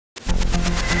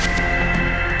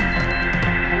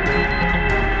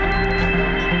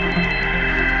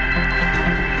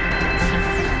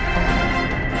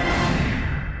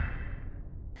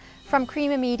From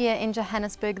Creamer Media in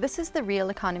Johannesburg, this is the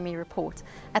Real Economy Report.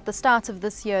 At the start of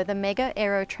this year, the Mega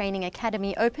Aero Training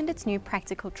Academy opened its new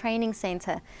practical training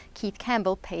centre. Keith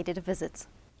Campbell paid it a visit.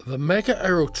 The Mega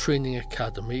Aero Training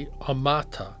Academy, or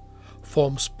MATA,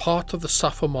 forms part of the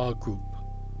Safomar Group.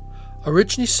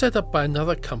 Originally set up by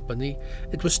another company,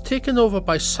 it was taken over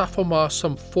by Safomar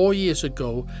some 4 years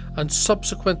ago and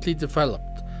subsequently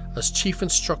developed, as Chief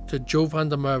Instructor Joe van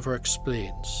der Merwe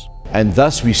explains. And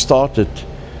thus we started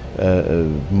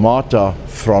MATA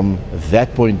from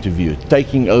that point of view,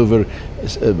 taking over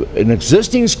an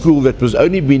existing school that was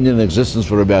only been in existence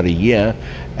for about a year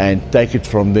and take it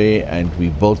from there, and we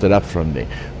built it up from there.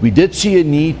 We did see a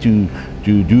need to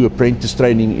do apprentice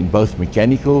training in both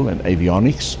mechanical and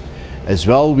avionics. As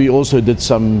well, we also did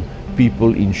some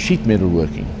people in sheet metal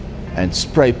working and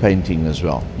spray painting as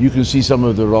well. You can see some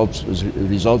of the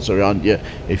results around here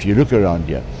if you look around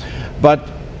here. But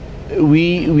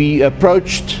we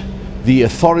approached the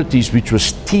authorities, which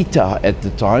was TITA at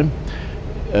the time,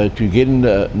 to get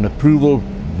an approval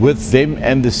with them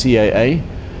and the CAA.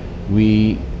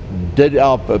 We did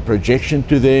our projection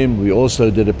to them. We also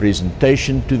did a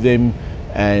presentation to them,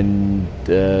 and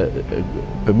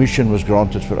permission was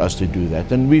granted for us to do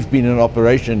that. And we've been in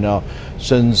operation now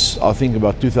since I think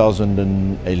about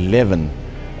 2011,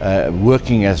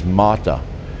 working as MATA,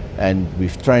 and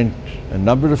we've trained a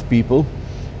number of people.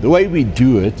 The way we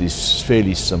do it is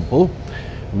fairly simple.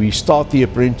 We start the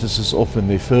apprentices off in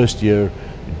their first year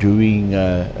doing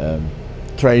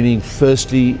training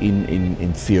firstly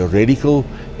in theoretical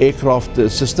aircraft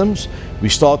systems. We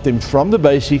start them from the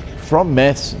basic, from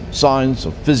maths, science,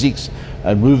 or physics,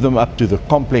 and move them up to the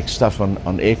complex stuff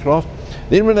on aircraft.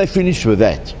 Then when they finish with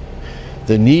that,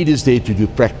 the need is there to do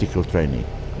practical training.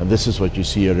 And this is what you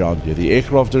see around here. The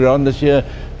aircraft around us here,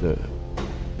 the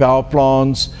power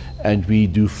plants, and we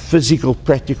do physical,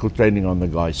 practical training on the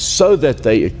guys so that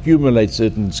they accumulate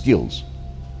certain skills.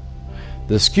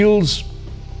 The skills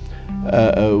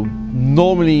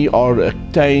normally are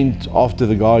attained after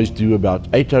the guys do about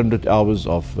 800 hours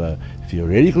of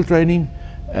theoretical training,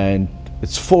 and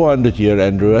it's 400 here,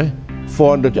 Andrew,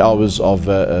 400 hours of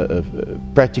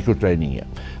practical training here.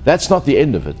 That's not the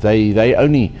end of it. They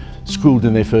only schooled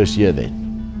in their first year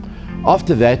then.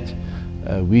 After that,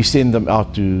 we send them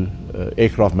out to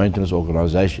aircraft maintenance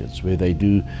organizations where they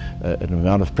do an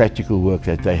amount of practical work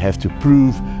that they have to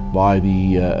prove by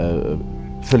the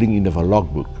filling in of a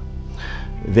logbook.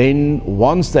 Then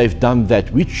once they've done that,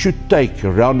 which should take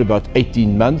around about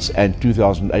 18 months and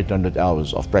 2,800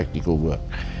 hours of practical work,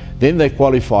 then they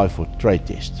qualify for trade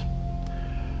test.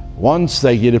 Once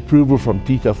they get approval from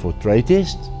TITA for trade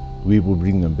test, we will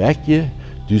bring them back here,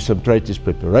 do some trade test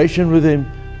preparation with him,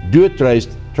 do a trade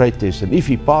test, and if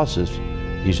he passes,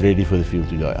 he's ready for the field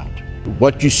to go out.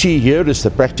 What you see here is the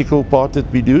practical part that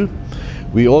we do.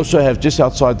 We also have, just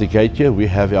outside the gate here, we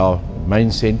have our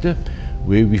main center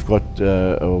where we've got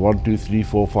 1, 2, 3,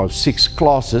 4, 5, 6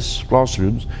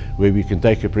 classrooms where we can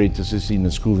take apprentices in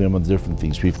and school them on different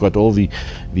things. We've got all the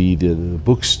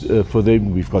books for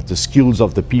them. We've got the skills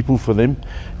of the people for them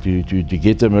to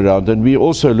get them around. And we're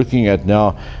also looking at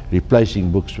now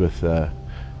replacing books with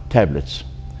tablets.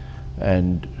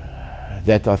 And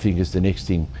that, I think, is the next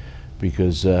thing,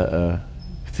 because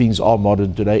things are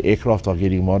modern today. Aircraft are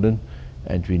getting modern,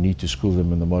 and we need to school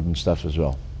them in the modern stuff as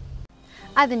well.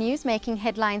 Other news making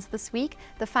headlines this week: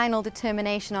 the final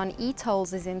determination on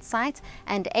e-tolls is in sight,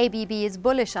 and ABB is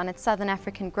bullish on its Southern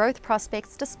African growth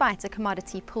prospects despite a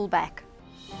commodity pullback.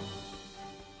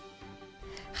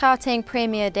 Gauteng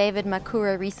Premier David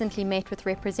Makhura recently met with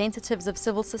representatives of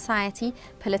civil society,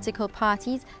 political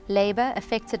parties, labour,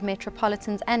 affected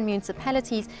metropolitans and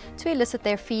municipalities to elicit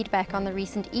their feedback on the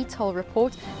recent e-toll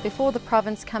report before the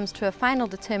province comes to a final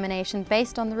determination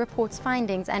based on the report's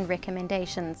findings and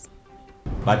recommendations.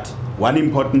 But one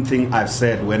important thing I've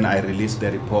said when I released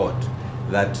the report,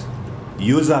 that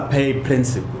user pay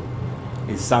principle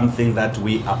is something that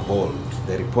we uphold.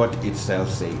 The report itself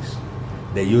says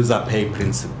the user pay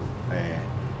principle.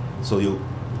 So you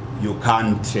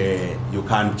can't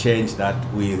change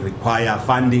that. We require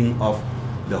funding of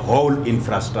the whole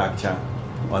infrastructure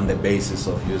on the basis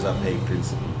of user pay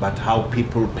principle. But how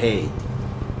people pay,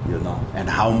 you know, and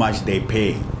how much they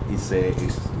pay is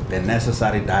the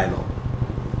necessary dialogue.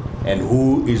 And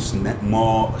who is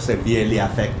more severely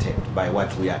affected by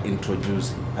what we are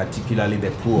introducing, particularly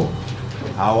the poor?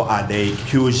 How are they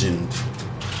cushioned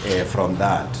from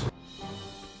that?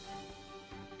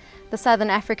 The Southern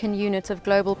African unit of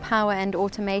Global Power and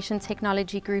Automation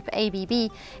Technology Group,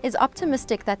 ABB, is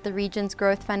optimistic that the region's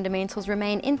growth fundamentals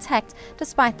remain intact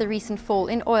despite the recent fall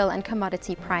in oil and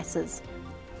commodity prices.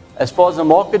 As far as the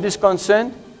market is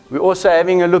concerned, We're also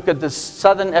having a look at the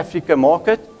Southern Africa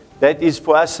market. That is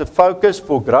for us a focus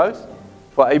for growth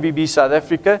for ABB South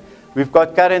Africa. We've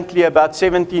got currently about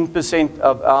 17%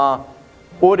 of our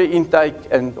order intake,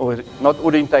 or not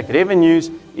order intake,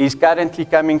 revenues is currently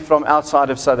coming from outside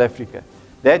of South Africa.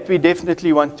 That we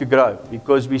definitely want to grow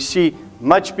because we see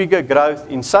much bigger growth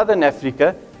in Southern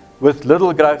Africa with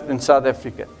little growth in South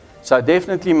Africa. So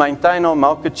definitely maintain our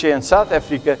market share in South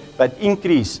Africa, but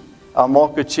increase our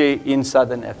market share in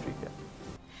Southern Africa.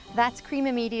 That's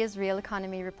Creamer Media's Real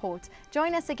Economy Report.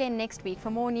 Join us again next week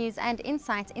for more news and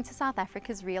insight into South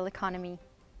Africa's real economy.